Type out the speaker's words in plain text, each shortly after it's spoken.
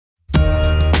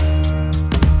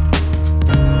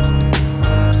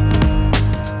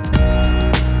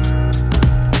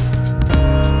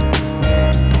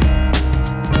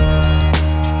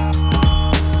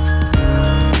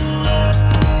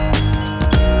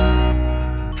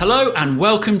Hello and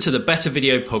welcome to the Better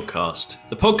Video Podcast,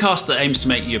 the podcast that aims to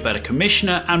make you a better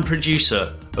commissioner and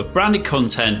producer of branded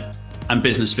content and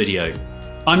business video.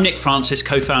 I'm Nick Francis,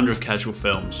 co-founder of Casual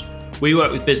Films. We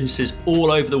work with businesses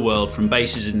all over the world from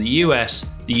bases in the US,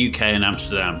 the UK and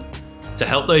Amsterdam to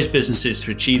help those businesses to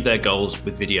achieve their goals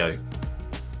with video.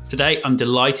 Today, I'm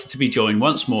delighted to be joined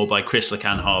once more by Chris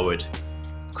Le'cand Harwood.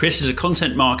 Chris is a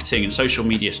content marketing and social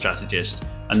media strategist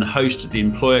and the host of the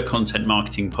Employer Content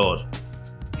Marketing Pod.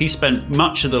 He spent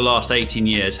much of the last 18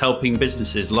 years helping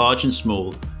businesses large and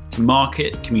small to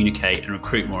market, communicate and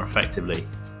recruit more effectively.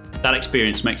 That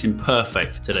experience makes him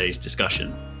perfect for today's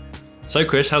discussion. So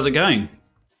Chris, how's it going?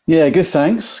 Yeah, good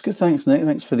thanks. Good thanks, Nick.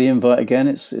 Thanks for the invite again.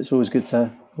 It's always good to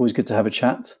have a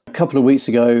chat. A couple of weeks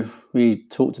ago, we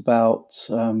talked about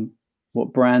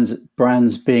what brands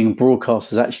being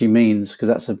broadcasters actually means, because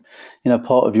that's a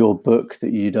part of your book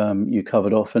that you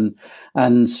covered off, and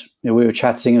we were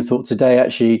chatting and thought today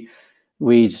actually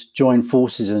we'd join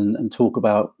forces and talk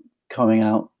about coming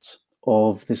out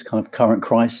of this kind of current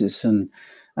crisis and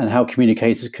how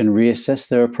communicators can reassess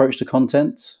their approach to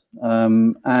content.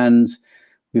 And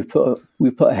we've put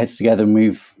our heads together and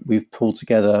we've pulled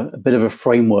together a bit of a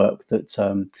framework that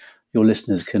your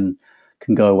listeners can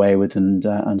go away with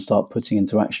and start putting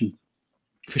into action.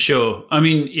 For sure. I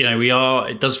mean,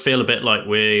 it does feel a bit like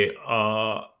we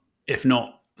are, if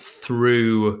not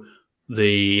through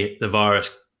the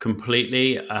virus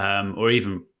completely, or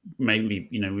even maybe,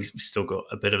 we've still got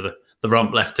a bit of the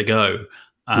rump left to go.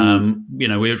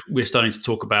 We're starting to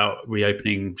talk about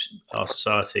reopening our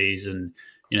societies and,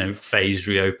 phased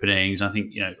reopenings. I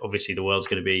think, obviously the world's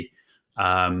going to be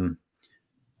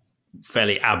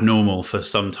fairly abnormal for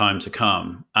some time to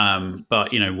come.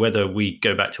 But whether we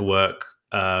go back to work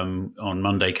on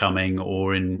Monday coming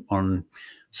or on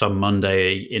some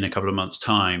Monday in a couple of months'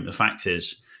 time, the fact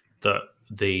is that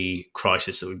the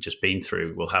crisis that we've just been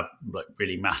through will have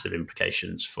really massive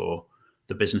implications for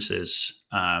the businesses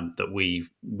that we've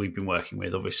been working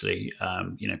with, obviously,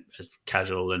 as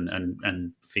Casual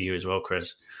and for you as well,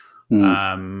 Chris.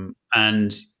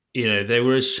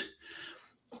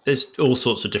 There's all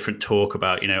sorts of different talk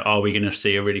about, are we going to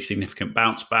see a really significant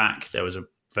bounce back? There was a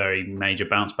very major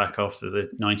bounce back after the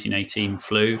 1918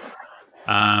 flu.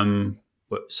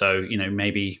 So,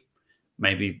 maybe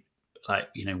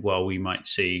while we might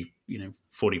see,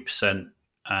 40%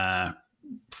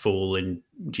 fall in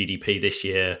GDP this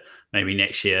year, maybe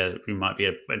next year we might be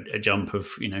a jump of,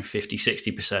 50,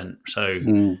 60%. So,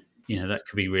 that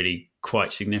could be really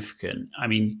quite significant. I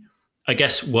mean, I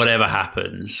guess whatever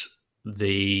happens,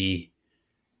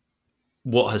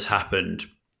 what has happened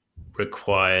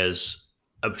requires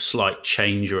a slight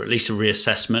change, or at least a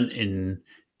reassessment in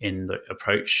the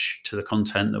approach to the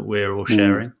content that we're all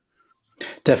sharing.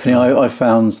 Definitely, I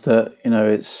found that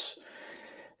it's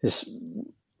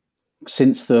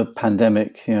since the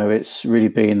pandemic, it's really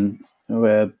been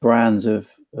where brands have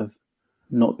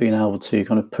not been able to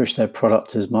kind of push their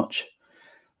product as much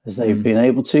as they've been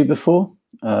able to before.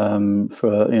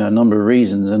 For a number of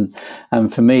reasons, and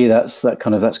for me that's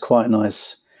quite a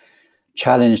nice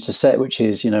challenge to set, which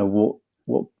is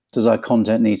what does our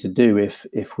content need to do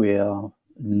if we are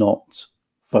not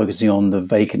focusing on the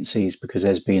vacancies because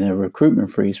there's been a recruitment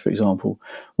freeze, for example.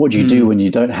 What do you do when you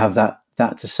don't have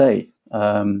that to say?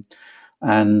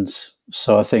 And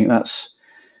so I think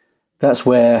that's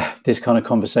where this kind of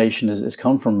conversation has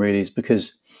come from, really, is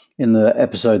because in the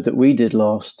episode that we did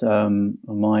last on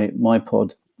my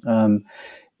pod,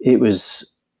 it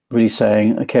was really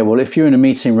saying, okay, well, if you're in a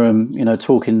meeting room,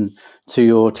 talking to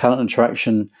your talent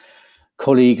attraction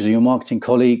colleagues or your marketing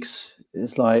colleagues,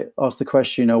 it's like, ask the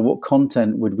question, what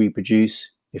content would we produce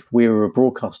if we were a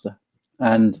broadcaster?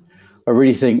 And I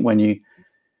really think when you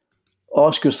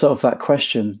ask yourself that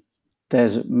question,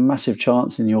 there's a massive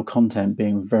chance in your content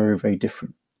being very, very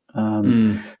different.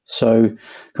 So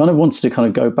kind of wanted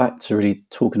to go back to really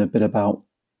talking a bit about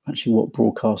actually what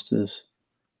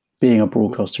being a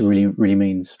broadcaster really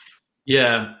means.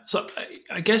 Yeah. So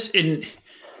I guess in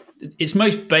its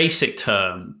most basic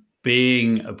term,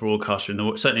 being a broadcaster,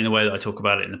 certainly in the way that I talk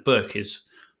about it in the book, is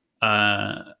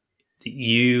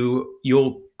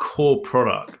your core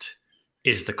product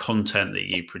is the content that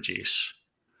you produce.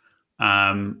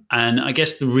 And I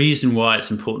guess the reason why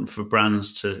it's important for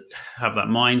brands to have that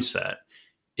mindset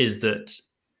is that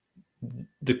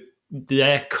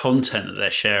their content that they're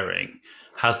sharing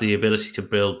has the ability to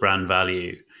build brand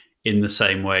value in the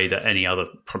same way that any other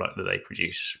product that they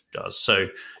produce does. So,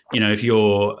 if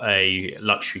you're a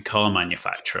luxury car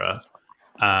manufacturer,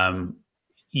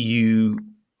 you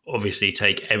obviously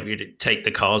take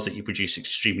the cars that you produce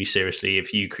extremely seriously.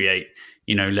 If you create,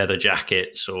 leather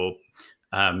jackets or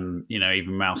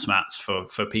even mouse mats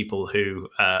for people who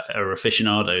are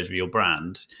aficionados of your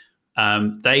brand,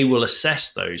 they will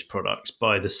assess those products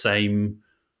by the same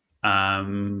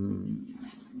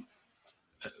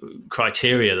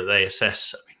criteria that they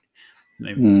assess.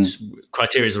 Maybe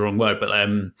criteria is the wrong word, but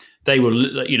they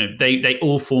will, they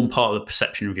all form part of the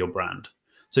perception of your brand.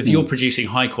 So if you're producing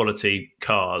high quality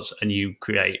cars and you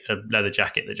create a leather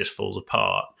jacket that just falls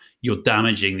apart, you're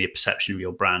damaging the perception of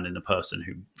your brand in the person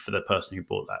who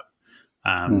bought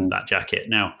that jacket.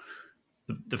 Now,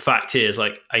 the fact is,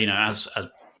 as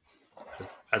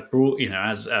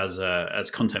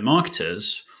content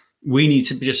marketers, we need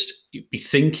to just be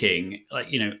thinking,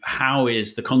 how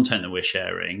is the content that we're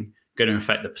sharing going to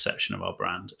affect the perception of our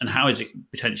brand, and how is it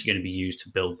potentially going to be used to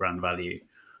build brand value,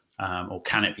 or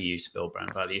can it be used to build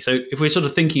brand value? So if we're sort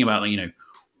of thinking about,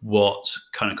 what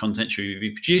kind of content should we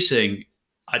be producing,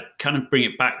 I'd kind of bring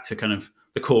it back to kind of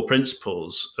the core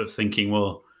principles of thinking,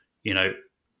 well,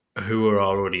 who are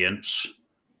our audience?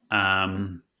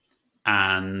 And,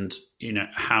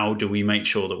 how do we make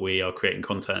sure that we are creating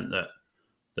content that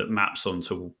maps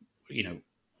onto,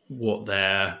 what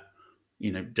their,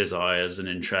 desires and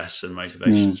interests and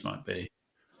motivations might be.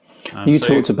 You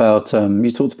talked about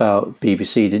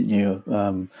BBC, didn't you?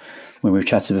 When we've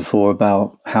chatted before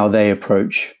about how they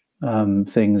approach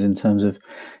things in terms of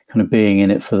kind of being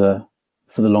in it for the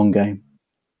long game.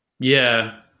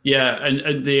 Yeah,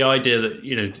 and the idea that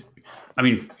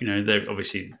they're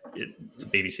obviously the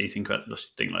BBC think like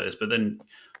this, but then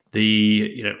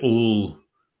all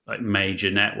like major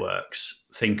networks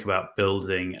think about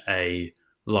building a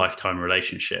lifetime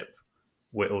relationship,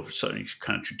 or certainly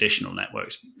kind of traditional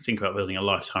networks think about building a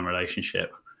lifetime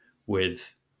relationship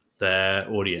with their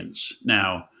audience.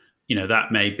 Now,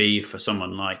 that may be for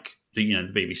someone like the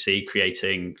BBC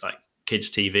creating like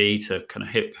kids TV to kind of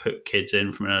hook kids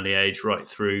in from an early age, right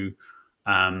through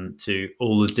to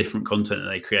all the different content that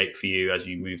they create for you as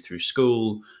you move through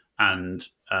school and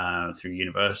through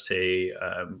university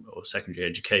or secondary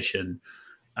education.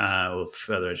 Or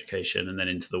further education, and then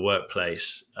into the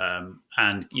workplace, and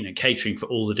catering for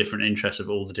all the different interests of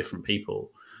all the different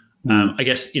people. I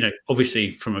guess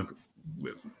obviously from a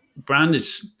brand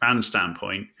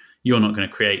standpoint, you're not going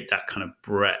to create that kind of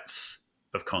breadth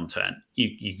of content.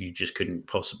 You just couldn't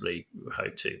possibly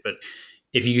hope to. But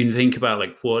if you can think about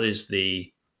like what's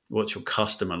your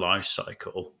customer life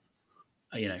cycle,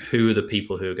 who are the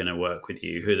people who are going to work with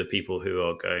you, who are the people who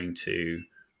are going to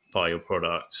buy your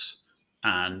products.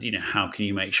 And, how can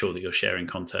you make sure that you're sharing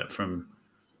content from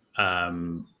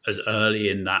as early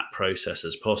in that process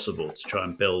as possible to try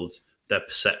and build their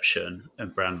perception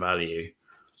and brand value?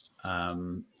 I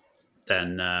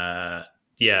don't know.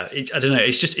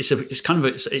 It's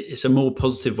a more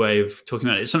positive way of talking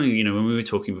about it. It's something, when we were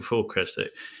talking before, Chris,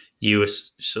 that you were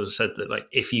sort of said that like,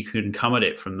 if you can come at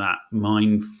it from that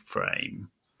mind frame,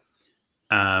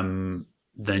 then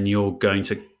then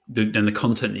the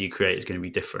content that you create is going to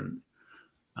be different.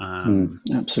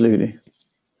 Absolutely.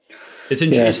 It's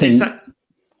interesting.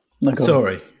 No,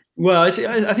 sorry. Well, I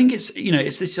think it's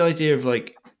it's this idea of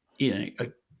like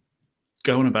I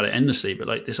go on about it endlessly, but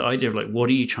like this idea of like what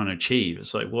are you trying to achieve?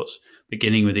 It's like what's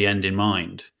beginning with the end in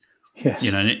mind. Yes.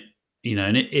 And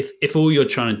if all you're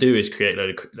trying to do is create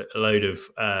a load of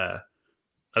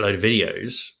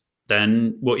videos,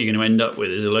 then what you're going to end up with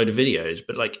is a load of videos.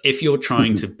 But like if you're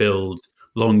trying to build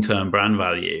long-term brand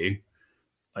value,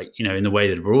 like, in the way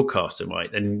that a broadcaster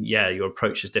might, then your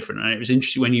approach is different. And it was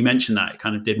interesting when you mentioned that, it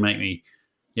kind of did make me,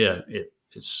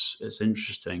 it's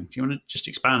interesting. Do you want to just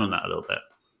expand on that a little bit?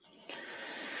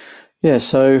 Yeah.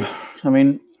 So,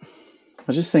 I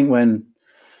just think when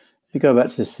you go back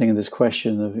to this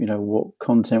question of, what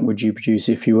content would you produce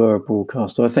if you were a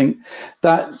broadcaster? I think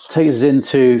that takes us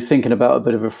into thinking about a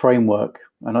bit of a framework.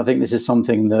 And I think this is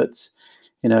something that,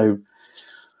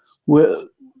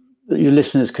 your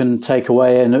listeners can take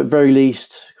away, and at very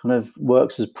least kind of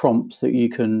works as prompts that you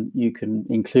can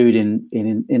include in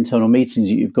internal meetings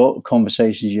that you've got,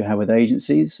 conversations you have with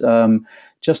agencies,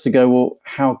 just to go, well,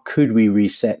 how could we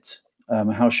reset?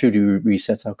 How should we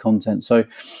reset our content? So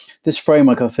this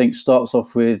framework, I think, starts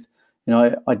off with,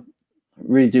 I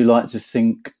really do like to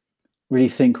think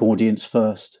audience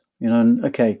first, and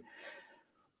okay,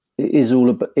 it is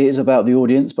about the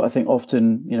audience, but I think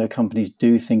often, companies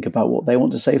do think about what they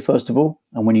want to say first of all.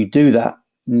 And when you do that,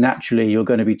 naturally you're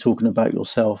going to be talking about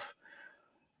yourself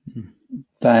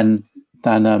than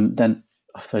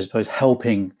I suppose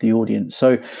helping the audience.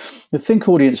 So the think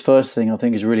audience first thing I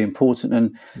think is really important.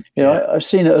 And, I've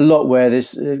seen it a lot where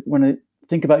when I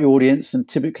think about your audience, and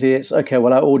typically it's, okay,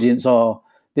 well, our audience are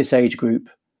this age group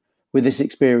with this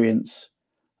experience,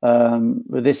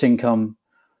 with this income,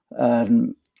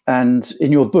 And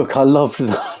in your book, I loved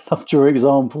your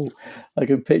example. I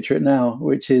can picture it now,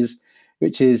 which is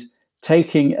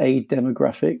taking a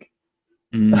demographic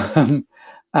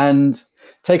and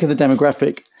taking the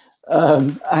demographic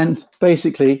and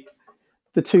basically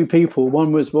the two people.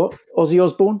 One was what, Ozzy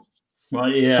Osbourne,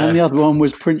 right, yeah, and the other one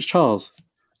was Prince Charles.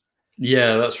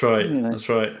 yeah, that's right, You know, that's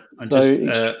right. I so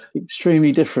just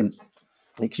extremely different,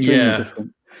 extremely yeah,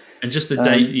 different. and just the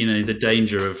the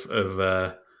danger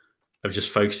of just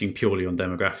focusing purely on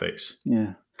demographics.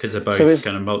 Yeah, Because they're so both it's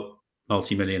kind of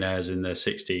multi-millionaires in their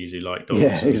 60s who like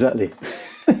yeah, dogs. exactly.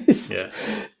 Yeah.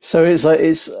 So it's like,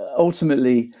 it's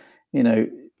ultimately,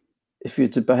 if you're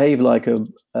to behave like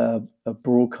a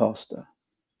broadcaster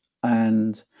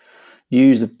and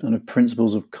use the kind of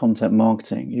principles of content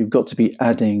marketing, you've got to be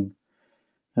adding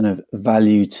kind of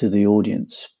value to the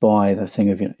audience by the thing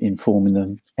of informing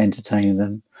them, entertaining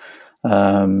them,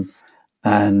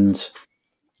 and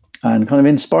kind of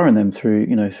inspiring them through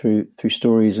through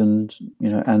stories and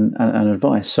and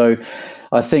advice. So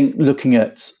I think looking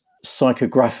at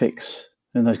psychographics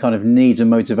and those kind of needs and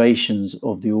motivations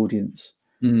of the audience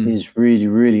is really,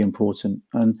 really important.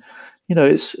 And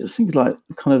it's things like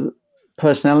kind of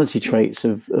personality traits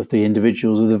of the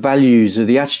individuals, or the values, or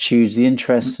the attitudes, the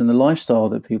interests, and the lifestyle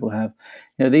that people have.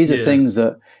 These are things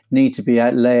that need to be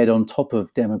layered on top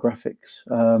of demographics.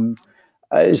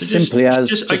 As So simply as I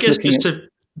just guess looking at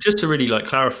just to really like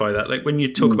clarify that, like when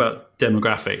you talk about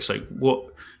demographics, like what,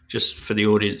 just for the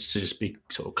audience to just be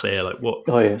sort of clear, like what?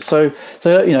 Oh yeah. So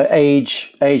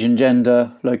age and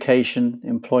gender, location,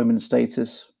 employment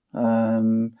status,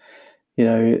 area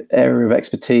of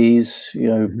expertise,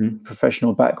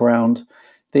 professional background.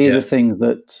 These are things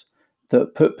that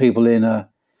put people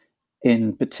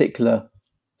in particular,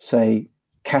 say,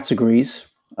 categories,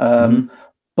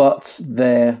 but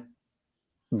their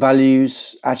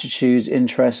values, attitudes,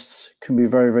 interests can be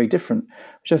very, very different,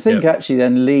 which I think actually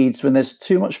then leads, when there's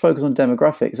too much focus on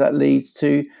demographics, that leads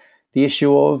to the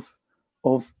issue of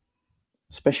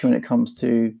especially when it comes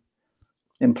to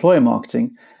employer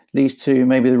marketing, leads to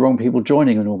maybe the wrong people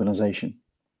joining an organization.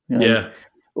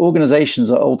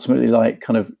 Organizations are ultimately like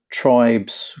kind of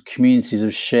tribes, communities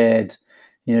of shared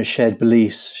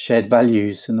beliefs, shared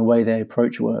values, and the way they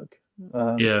approach work.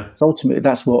 So ultimately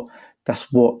that's what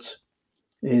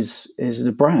is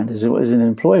the brand, is an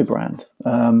employer brand.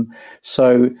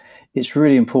 So it's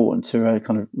really important to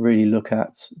kind of really look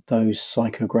at those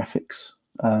psychographics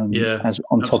as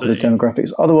on top of the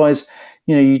demographics. Otherwise,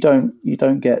 you don't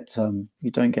get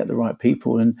the right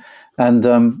people. And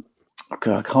I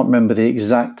can't remember the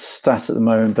exact stat at the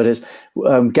moment, but it's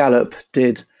Gallup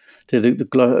did the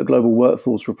global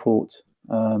workforce report,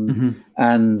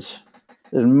 and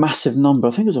a massive number,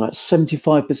 I think it was about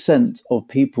 75% of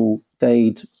people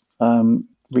they'd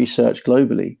researched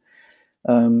globally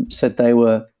said they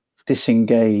were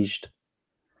disengaged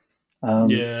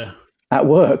at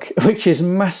work, which is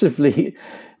massively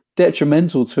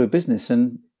detrimental to a business.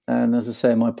 And as I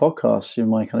say in my podcast, in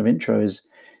my kind of intro, is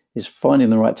finding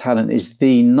the right talent is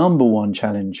the number one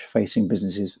challenge facing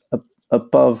businesses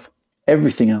above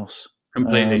everything else.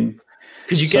 Completely.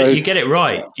 Because you get it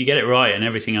right, and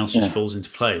everything else just falls into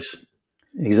place.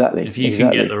 Exactly. If you can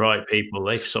get the right people,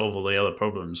 they solve all the other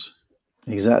problems.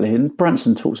 Exactly. And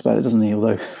Branson talks about it, doesn't he?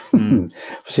 Although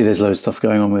obviously there's loads of stuff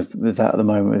going on with that at the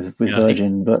moment with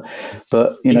Virgin, but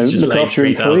look after your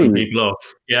employees. People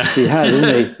off. Yeah, he has,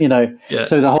 hasn't he?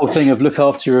 So the whole thing of look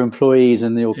after your employees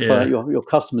and your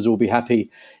customers will be happy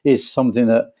is something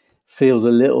that feels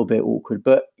a little bit awkward,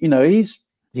 but he's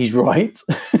right.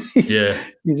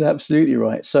 He's absolutely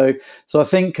right. So I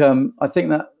think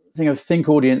that thing of think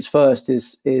audience first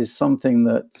is something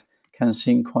that can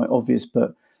seem quite obvious,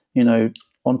 but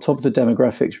on top of the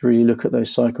demographics, really look at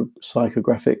those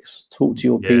psychographics, talk to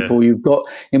your people. You've got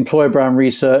employer brand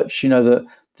research, that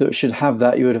should have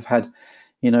that. You would have had,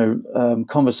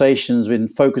 conversations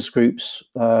with focus groups,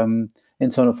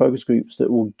 internal focus groups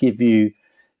that will give you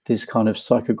this kind of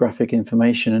psychographic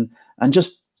information and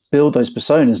just build those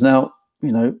personas. Now,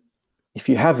 if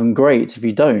you have them, great. If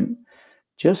you don't,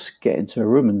 just get into a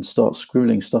room and start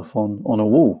scribbling stuff on a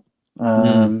wall.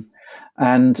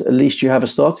 And at least you have a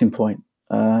starting point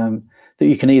that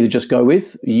you can either just go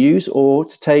with, use, or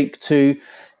to take to,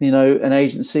 an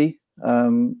agency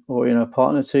or a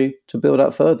partner to build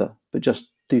out further. But just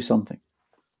do something.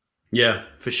 Yeah,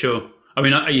 for sure. I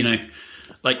mean, I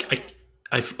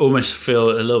almost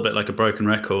feel a little bit like a broken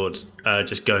record,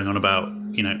 just going on about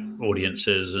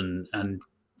audiences and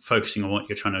focusing on what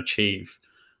you're trying to achieve.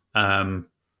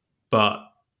 But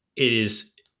it's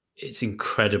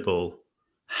incredible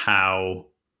how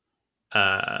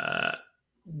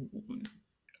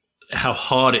how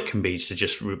hard it can be to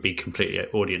just be completely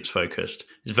audience focused.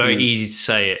 It's very easy to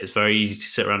say it. It's very easy to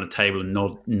sit around a table and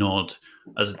nod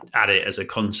at it as a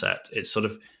concept. It's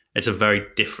a very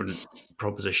different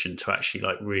proposition to actually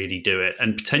like really do it,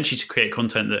 and potentially to create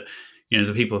content that, you know,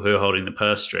 the people who are holding the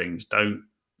purse strings don't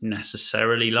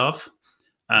necessarily love,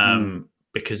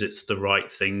 because it's the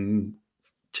right thing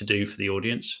to do for the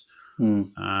audience.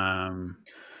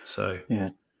 So yeah,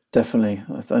 definitely.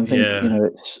 I think you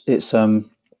know,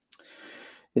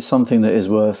 it's something that is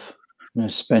worth, you know,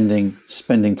 spending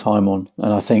time on.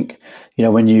 And I think, you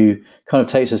know, when you kind of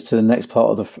takes us to the next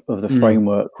part of the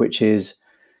framework, which is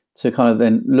to kind of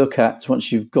then look at,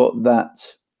 once you've got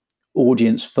that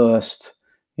audience first,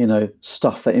 you know,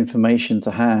 stuff, that information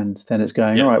to hand, then it's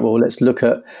going, all right, well, let's look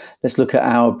at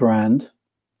our brand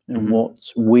and what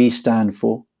we stand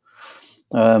for,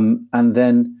 and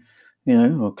then, you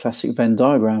know, a classic Venn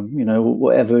diagram, you know,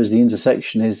 whatever is the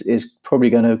intersection is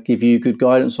probably going to give you good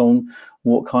guidance on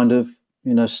what kind of,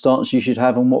 you know, stance you should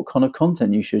have and what kind of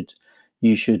content you should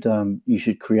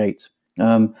create.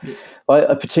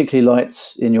 I particularly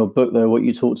liked in your book, though, what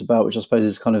you talked about, which I suppose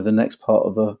is kind of the next part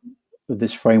of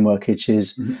this framework, which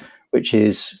is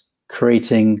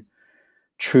creating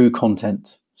true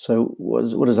content. So what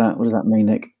does that mean,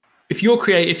 Nick? If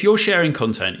you're sharing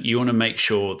content, you want to make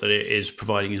sure that it is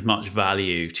providing as much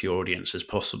value to your audience as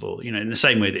possible. You know, in the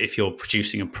same way that if you're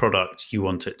producing a product, you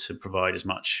want it to provide as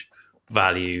much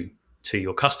value to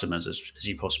your customers as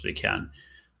you possibly can.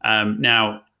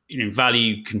 Now, you know,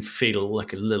 value can feel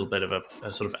like a little bit of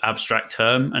a sort of abstract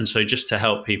term, and so just to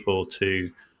help people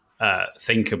to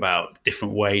think about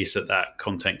different ways that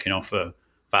content can offer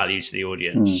value to the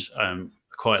audience, I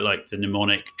quite like the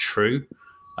mnemonic TRUE,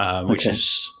 which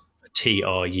is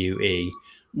TRUE,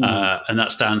 and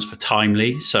that stands for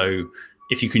timely. So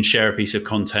if you can share a piece of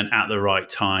content at the right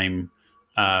time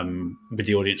with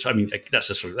the audience, I mean, that's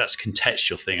a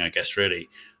contextual thing, I guess, really.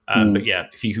 But yeah,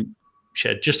 if you can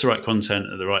share just the right content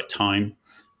at the right time,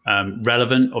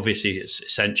 relevant, obviously it's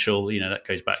essential. You know, that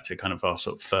goes back to kind of our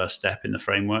sort of first step in the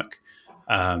framework,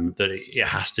 that it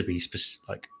has to be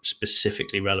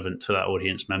specifically relevant to that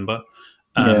audience member.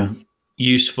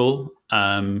 Useful.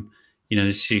 You know,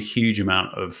 there's a huge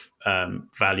amount of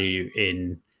value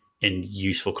in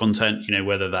useful content. You know,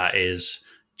 whether that is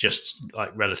just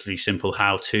like relatively simple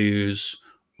how-tos,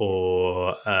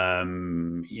 or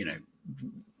you know,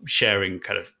 sharing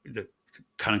kind of the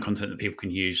kind of content that people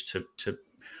can use to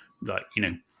like, you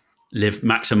know,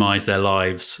 maximize their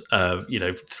lives. You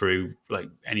know, through like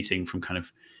anything from kind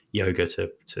of yoga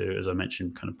to as I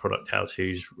mentioned, kind of product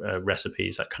how-tos,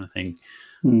 recipes, that kind of thing.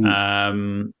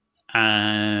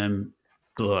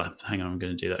 Hang on, I'm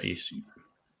going to do that.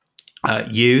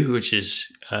 Which is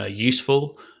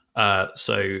useful.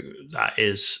 So that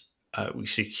is we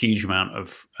see a huge amount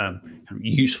of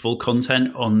useful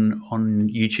content on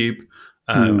YouTube,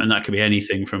 and that could be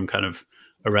anything from kind of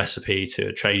a recipe to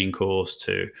a training course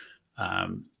to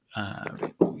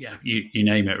you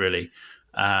name it, really.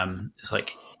 It's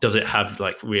like, does it have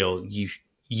like real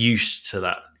use to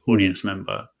that audience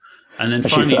member? And then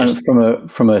actually,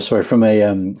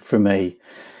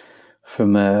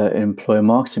 from a employer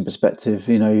marketing perspective,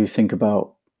 you know, you think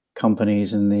about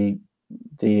companies and the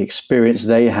experience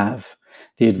they have,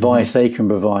 the advice they can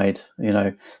provide, you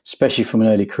know, especially from an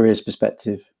early careers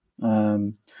perspective,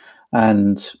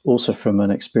 and also from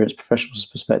an experienced professionals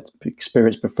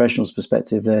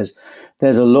perspective,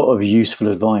 there's a lot of useful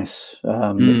advice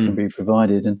that can be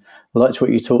provided. And I liked what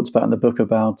you talked about in the book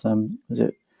about was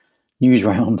it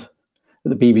Newsround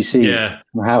at the BBC,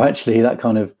 and how actually that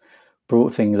kind of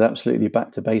brought things absolutely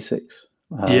back to basics.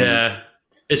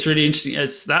 It's really interesting.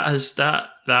 It's that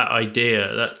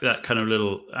idea, that kind of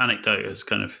little anecdote has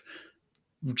kind of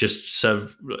just so,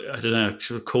 I don't know,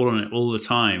 sort of call on it all the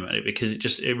time,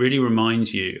 because it really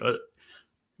reminds you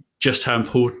just how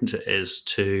important it is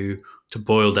to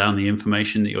boil down the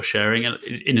information that you're sharing. And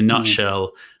in a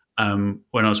nutshell, when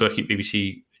I was working at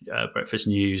BBC Breakfast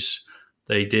News,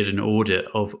 they did an audit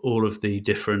of all of the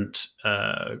different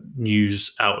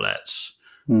news outlets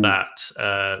that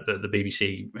the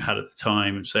BBC had at the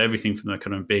time. So everything from the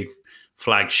kind of big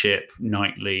flagship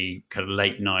nightly kind of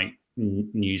late night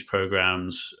news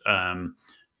programs,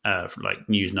 like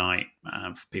Newsnight,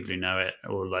 for people who know it,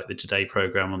 or like the Today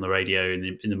program on the radio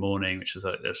in the morning, which is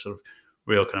like their sort of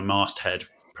real kind of masthead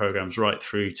programs, right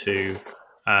through to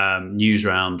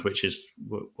Newsround, which is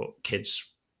what kids.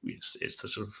 It's the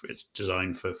sort of, it's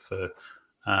designed for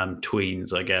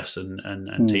tweens, I guess,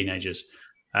 and teenagers,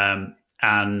 and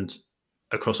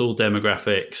across all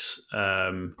demographics,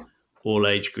 all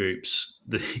age groups.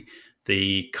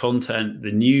 The content,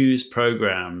 the news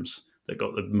programs that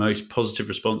got the most positive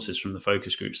responses from the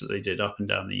focus groups that they did up and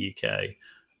down the UK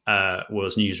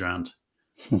was Newsround.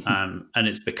 And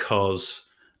it's because,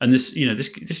 and this,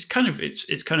 this kind of,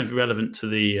 it's kind of relevant to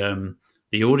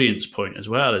the audience point as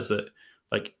well, is that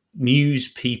like news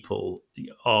people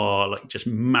are like just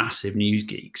massive news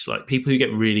geeks, like people who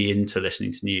get really into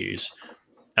listening to news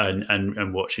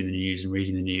and watching the news and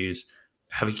reading the news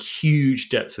have a huge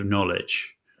depth of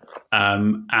knowledge.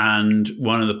 And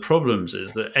one of the problems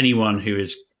is that anyone who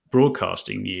is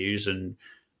broadcasting news and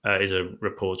is a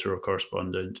reporter or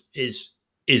correspondent is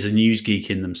a news geek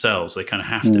in themselves. They kind of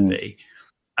have to be.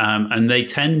 And they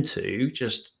tend to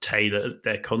just tailor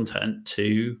their content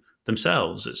to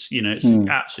themselves. It's, it's an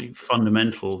absolute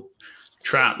fundamental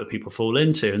trap that people fall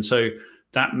into. And so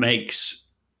that makes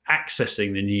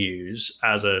accessing the news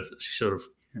as a sort of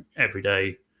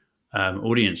everyday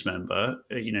audience member,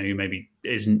 who maybe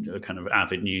isn't a kind of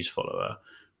avid news follower,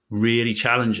 really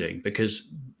challenging, because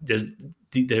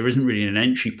there isn't really an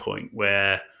entry point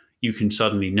where you can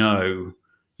suddenly know,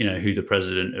 who the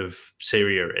president of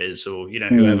Syria is, or,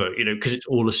 whoever, because it's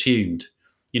all assumed,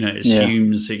 it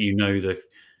assumes that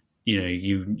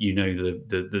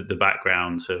the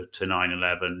background to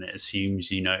 9/11. It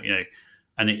assumes,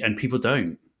 and people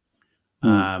don't.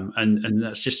 And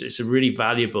that's just, it's a really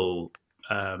valuable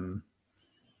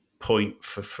point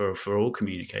for all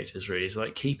communicators, really. Is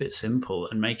like, keep it simple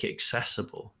and make it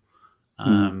accessible.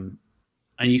 And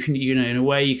you can, in a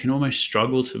way, you can almost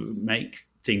struggle to make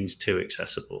things too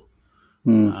accessible.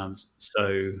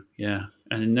 So yeah,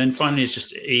 and then finally, it's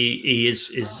just he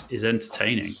is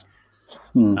entertaining.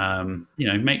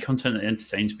 Make content that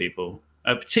entertains people,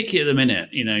 particularly at the minute.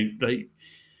 Like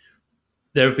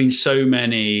there have been so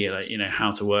many, like,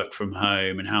 how to work from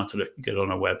home and how to look good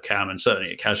on a webcam, and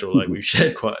certainly at Casual, like we've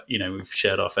shared we've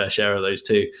shared our fair share of those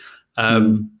too.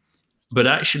 But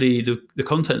actually, the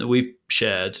content that we've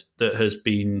shared that's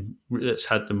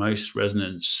had the most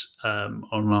resonance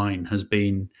online has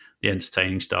been the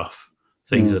entertaining stuff,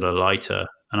 things that are lighter.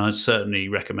 And I'd certainly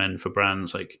recommend for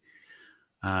brands like,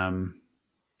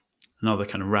 another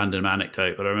kind of random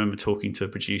anecdote, but I remember talking to a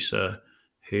producer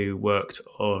who worked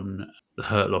on The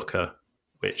Hurt Locker,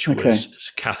 which was a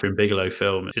Catherine Bigelow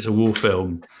film. It's a war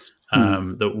film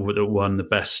that won the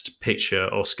Best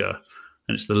Picture Oscar.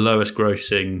 And it's the lowest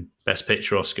grossing Best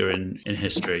Picture Oscar in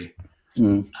history.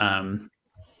 And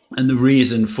the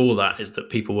reason for that is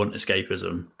that people want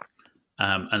escapism.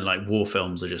 And like war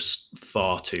films are just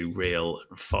far too real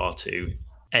and far too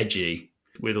edgy.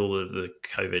 With all of the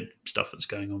COVID stuff that's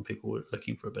going on, people were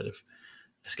looking for a bit of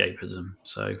escapism.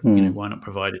 So, why not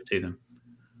provide it to them?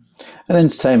 And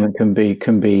entertainment can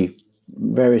be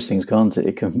various things, can't it?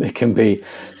 It can be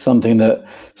something that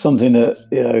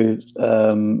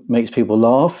makes people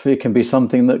laugh. It can be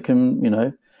something that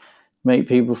can make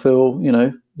people feel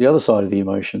the other side of the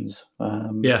emotions.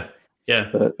 But,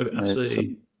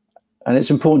 absolutely. And it's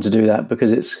important to do that,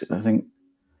 because I think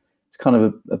it's kind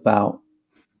of about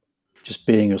just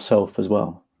being yourself as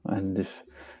well. And if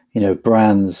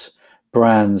brands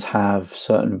have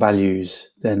certain values,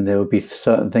 then there will be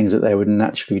certain things that they would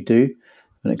naturally do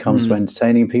when it comes to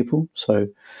entertaining people. So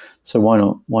why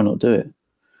not do it?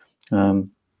 So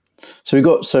we've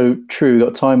got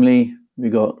timely,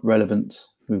 we've got relevant,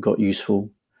 we've got useful,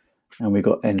 and we've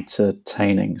got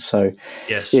entertaining. So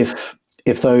yes, if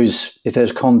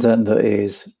there's content that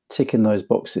is ticking those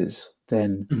boxes,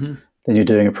 then you're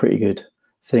doing a pretty good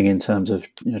thing in terms of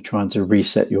trying to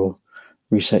reset your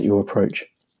approach.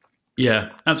 Yeah,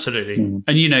 absolutely. And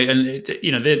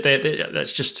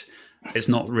that's just, it's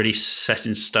not really set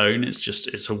in stone.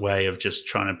 It's a way of just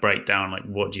trying to break down, like,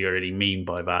 what do you really mean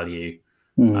by value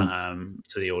to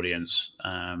the audience.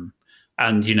 And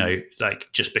like,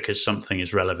 just because something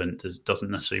is relevant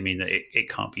doesn't necessarily mean that it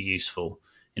can't be useful.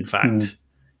 In fact,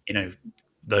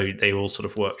 though they all sort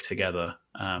of work together.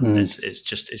 It's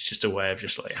just a way of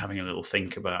just like having a little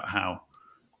think about how,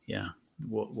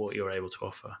 what you're able to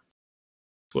offer.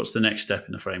 What's the next step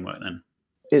in the framework then?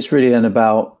 It's really then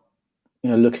about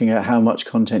looking at how much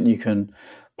content you can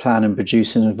plan and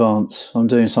produce in advance. I'm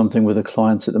doing something with a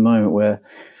client at the moment where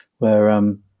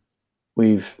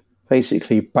we've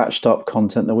basically batched up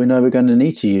content that we know we're going to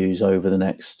need to use over the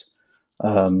next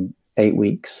 8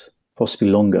 weeks, possibly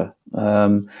longer.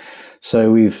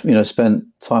 So we've spent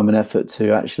time and effort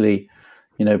to actually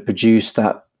produce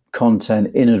that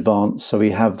content in advance, so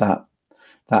we have that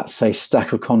say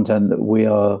stack of content that we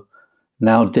are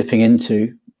now dipping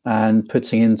into and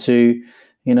putting into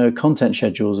content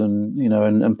schedules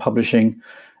and publishing,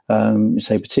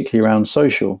 say particularly around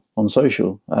on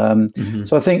social.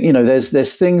 So I think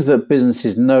there's things that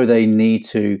businesses know they need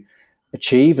to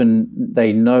achieve, and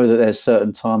they know that there's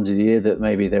certain times of the year that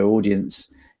maybe their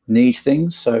audience need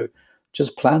things. So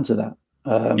just plan to that.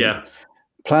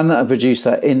 Plan that and produce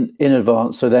that in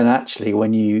advance. So then actually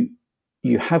when you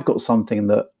have got something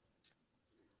that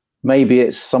maybe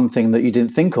it's something that you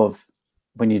didn't think of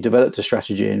when you developed a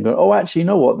strategy and go, oh, actually, you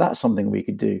know what? That's something we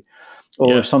could do.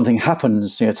 Or if something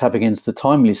happens, tapping into the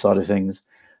timely side of things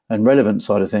and relevant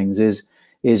side of things is,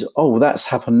 oh, well, that's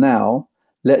happened now.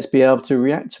 Let's be able to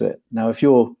react to it. Now, if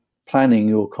you're planning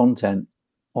your content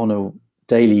on a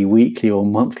daily, weekly, or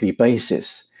monthly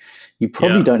basis, you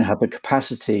probably don't have the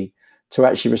capacity to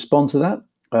actually respond to that.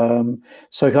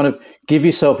 So kind of give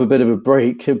yourself a bit of a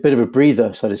break, a bit of a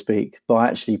breather, so to speak, by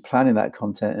actually planning that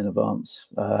content in advance.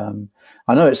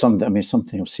 I know it's something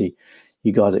obviously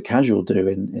you guys at Casual do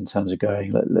in terms of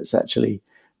going, let's actually,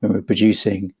 when we're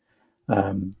producing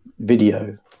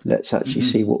video, let's actually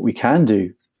see what we can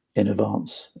do in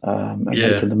advance and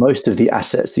making the most of the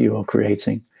assets that you are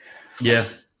creating. Yeah.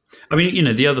 I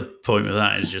mean, the other point with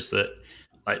that is just that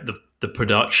like the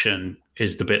production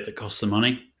is the bit that costs the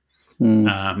money.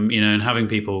 And having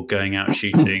people going out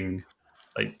shooting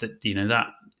like that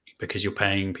because you're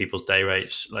paying people's day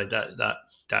rates like that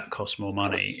costs more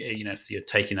money, if you're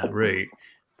taking that route,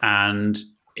 and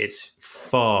it's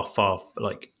far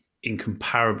like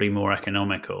incomparably more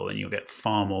economical, and you'll get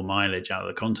far more mileage out of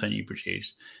the content you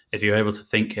produce if you're able to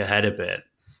think ahead a bit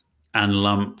and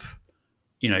lump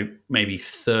maybe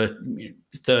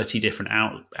 30 different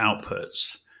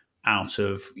outputs out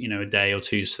of a day or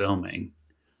two's filming,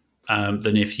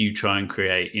 than if you try and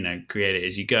create it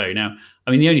as you go. Now,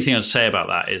 I mean, the only thing I'd say about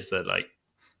that is that like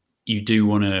you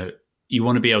want to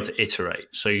be able to iterate.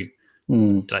 So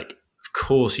like, of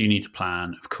course you need to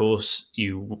plan. Of course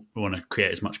you want to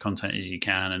create as much content as you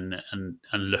can and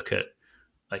look at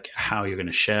like how you're going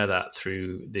to share that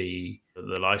through the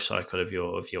life cycle of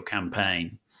your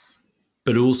campaign.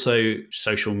 But also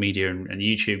social media and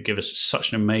YouTube give us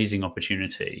such an amazing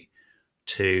opportunity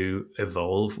to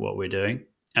evolve what we're doing.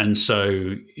 And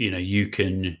so, you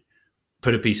can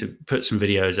put some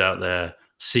videos out there,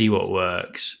 see what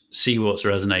works, see what's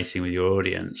resonating with your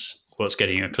audience, what's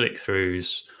getting your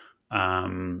click-throughs,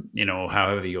 or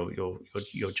however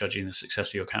you're judging the success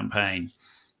of your campaign,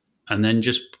 and then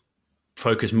just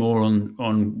focus more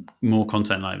on more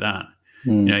content like that.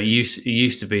 It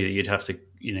used to be that you'd have to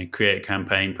create a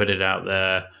campaign, put it out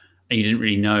there, and you didn't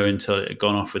really know until it had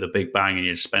gone off with a big bang and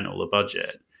you'd spent all the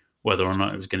budget whether or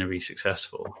not it was going to be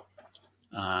successful.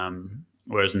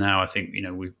 Whereas now I think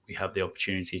we have the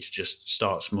opportunity to just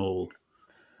start small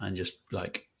and just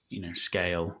like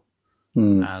scale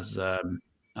as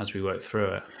we work through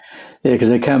it. Yeah, because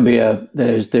there can be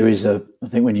there is I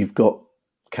think when you've got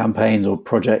campaigns or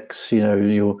projects,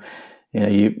 there's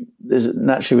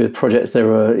naturally with projects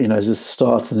there are there's a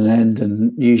start and an end,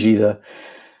 and usually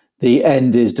the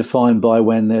end is defined by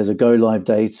when there's a go live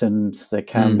date, and there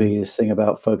can be this thing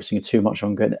about focusing too much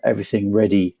on getting everything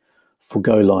ready for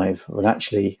go live, when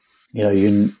actually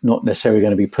you're not necessarily going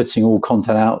to be putting all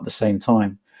content out at the same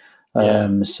time.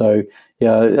 So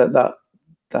that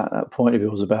point of view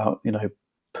was about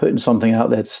putting something out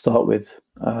there to start with,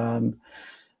 and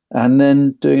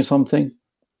then doing something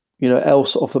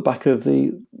else off the back of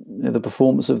the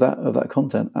performance of that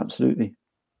content. Absolutely.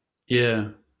 Yeah.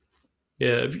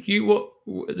 Are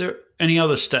there any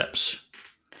other steps?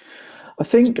 I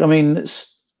think,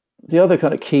 it's the other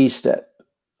kind of key step,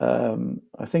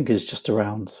 I think, is just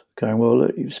around going, well,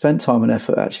 look, you've spent time and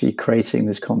effort actually creating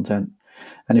this content.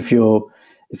 And if you're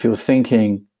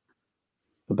thinking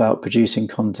about producing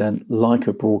content like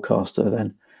a broadcaster,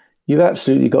 then you've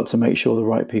absolutely got to make sure the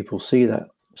right people see that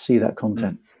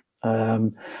content.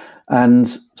 And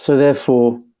so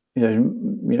therefore,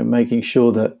 making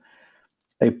sure that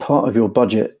a part of your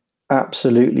budget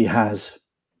absolutely has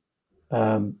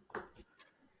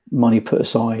money put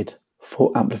aside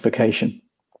for amplification.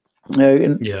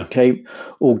 Okay,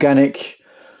 organic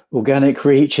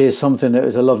reach is something that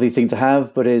is a lovely thing to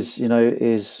have, but is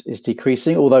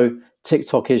decreasing. Although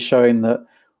TikTok is showing that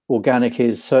organic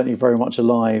is certainly very much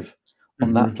alive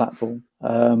on that platform.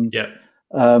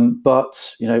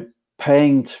 But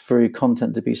paying for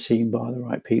content to be seen by the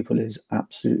right people is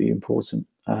absolutely important.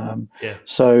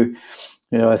 So,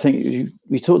 I think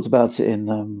we talked about it in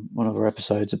one of our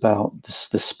episodes about the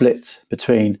split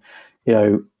between,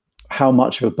 how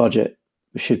much of a budget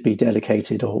should be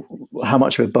dedicated, or how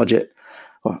much of a budget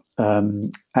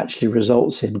actually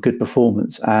results in good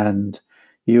performance. And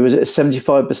was it a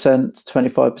 75%,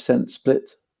 25%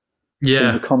 split?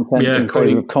 Yeah. The content in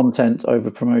favor of content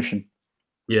over promotion.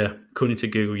 Yeah, according to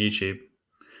Google YouTube.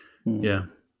 Yeah.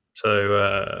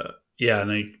 So Yeah,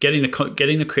 no, getting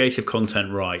the creative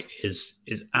content right is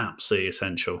absolutely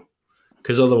essential,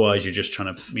 because otherwise you're just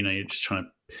trying to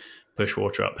push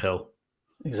water uphill.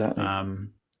 Exactly.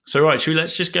 So right,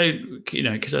 let's just go,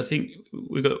 because I think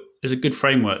there's a good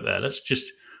framework there. We'll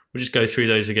just go through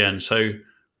those again. So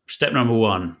step number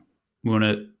 1, we want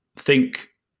to think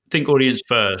audience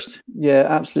first. Yeah,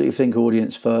 absolutely. Think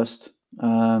audience first.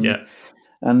 Yeah.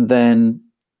 And then,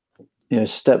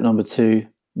 step number 2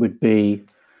 would be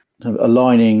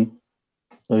aligning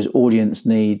those audience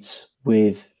needs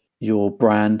with your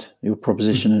brand, your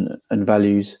proposition and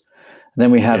values. And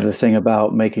then we have the thing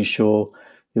about making sure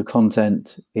your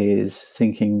content is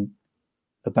thinking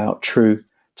about true,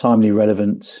 timely,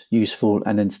 relevant, useful,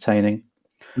 and entertaining.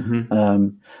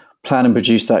 Plan and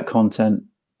produce that content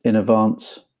in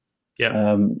advance.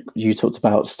 Yeah. You talked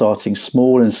about starting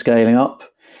small and scaling up.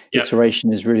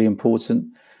 Iteration is really important.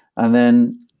 And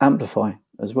then amplify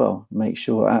as well. Make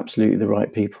sure absolutely the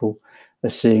right people are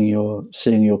seeing your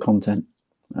content.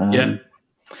 Absolutely.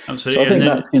 So I think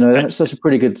that's a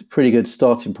pretty good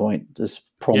starting point.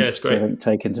 Just prompt to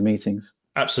take into meetings.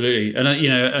 Absolutely,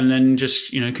 and then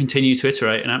just continue to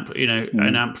iterate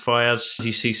and amplify as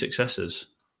you see successes.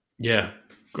 Yeah,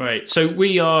 great. So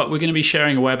we're going to be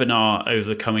sharing a webinar over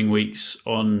the coming weeks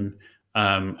on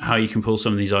how you can pull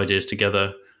some of these ideas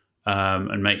together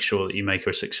and make sure that you make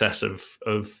a success of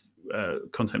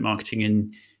content marketing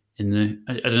in the,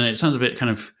 I don't know, it sounds a bit kind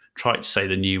of trite to say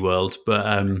the new world, but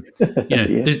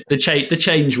the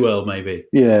change world maybe.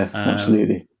 Yeah,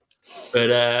 absolutely.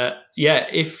 But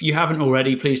if you haven't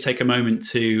already, please take a moment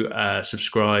to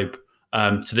subscribe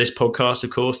to this podcast, of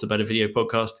course, the Better Video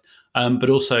podcast, but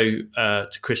also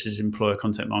to Chris's Employer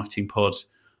Content Marketing Pod.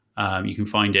 You can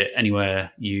find it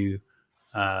anywhere you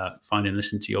find and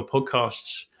listen to your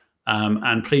podcasts.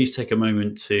 And please take a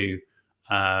moment to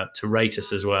rate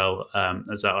us as well,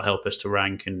 as that will help us to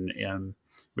rank and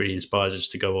really inspires us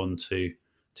to go on to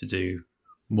do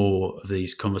more of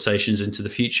these conversations into the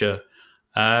future.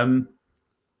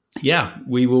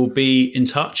 We will be in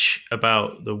touch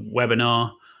about the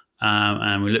webinar,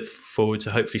 and we look forward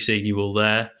to hopefully seeing you all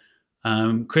there.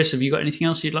 Chris, have you got anything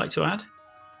else you'd like to add?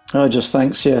 Just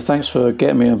thanks. Yeah, thanks for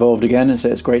getting me involved again.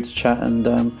 It's great to chat, and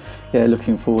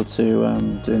looking forward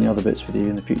to doing the other bits with you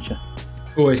in the future.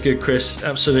 Always good, Chris.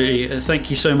 Absolutely. Thank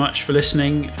you so much for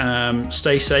listening.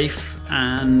 Stay safe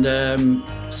and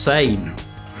sane.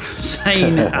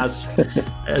 Sane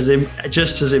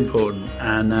just as important.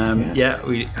 And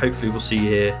we hopefully will see you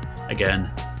here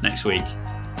again next week.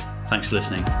 Thanks for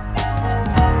listening.